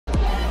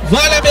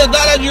vale a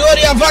medalha de ouro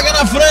e a vaga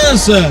na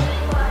França.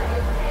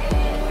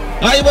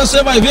 Aí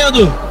você vai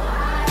vendo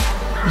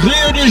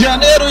Rio de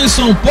Janeiro e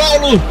São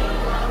Paulo,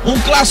 um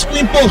clássico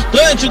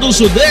importante do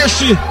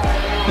Sudeste,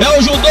 é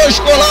o judô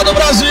escolar do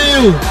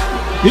Brasil.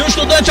 E o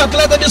estudante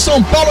atleta de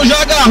São Paulo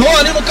já agarrou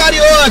ali no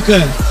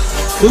Carioca.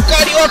 O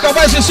Carioca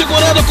vai se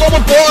segurando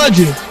como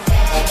pode.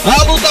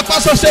 A luta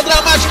passa a ser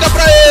dramática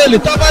para ele.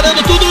 Tá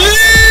valendo tudo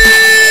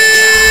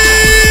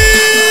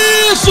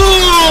isso!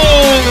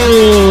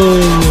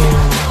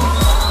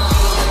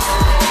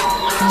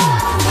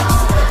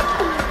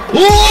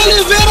 O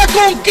Oliveira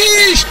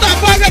conquista a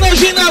vaga na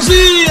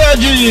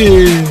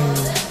Gymnasiade.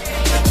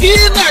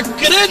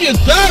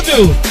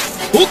 Inacreditável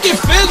o que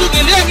fez o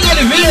Guilherme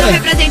Oliveira. Vai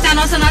representar a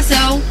nossa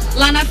nação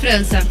lá na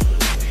França.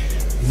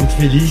 Muito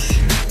feliz.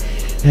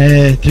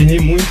 Treinei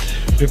muito,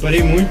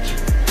 preparei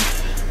muito.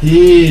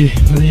 E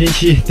quando a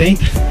gente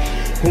tenta,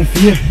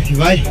 confia e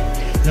vai,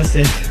 dá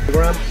certo.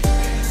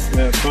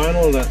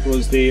 Final, that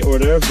was the hors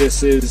d'oeuvre.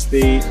 This is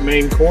the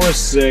main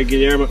course.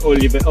 Guilherme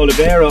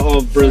Oliveira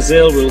of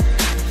Brazil will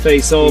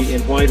face off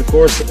in white, of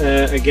course,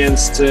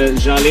 against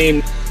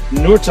Jalin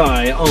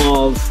Nurtai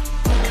of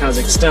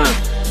Kazakhstan.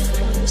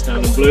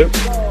 Kazakhstan in blue.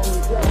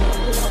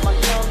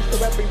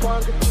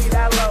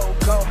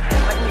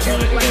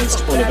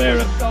 Against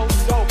Oliveira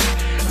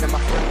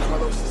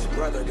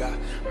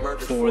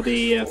for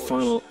the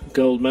final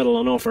gold medal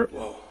on offer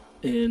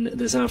in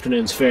this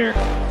afternoon's fair.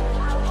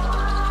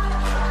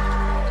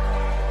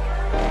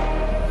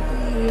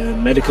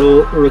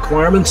 Medical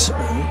requirements.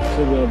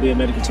 Could well be a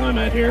medical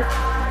timeout here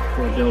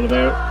for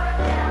Oliveira.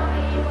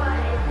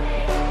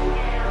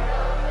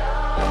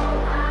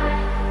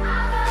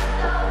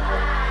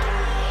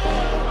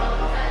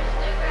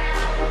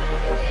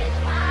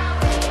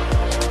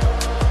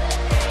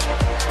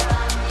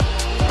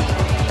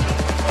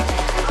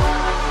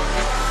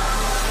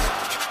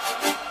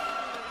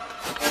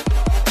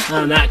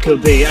 And that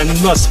could be, and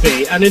must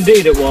be, and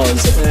indeed it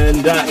was,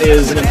 and that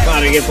is an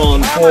emphatic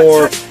ippon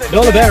for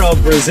Oliveira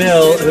of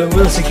Brazil, who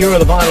will secure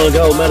the final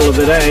gold medal of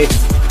the day.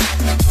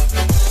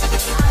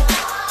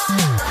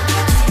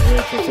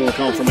 For full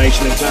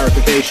confirmation and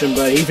clarification,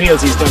 but he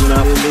feels he's done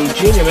enough in the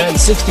junior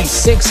men's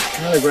 66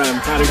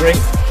 kilogram category.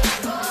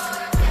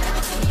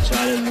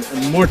 Jalin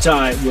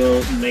Nurtai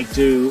will make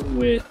do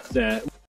with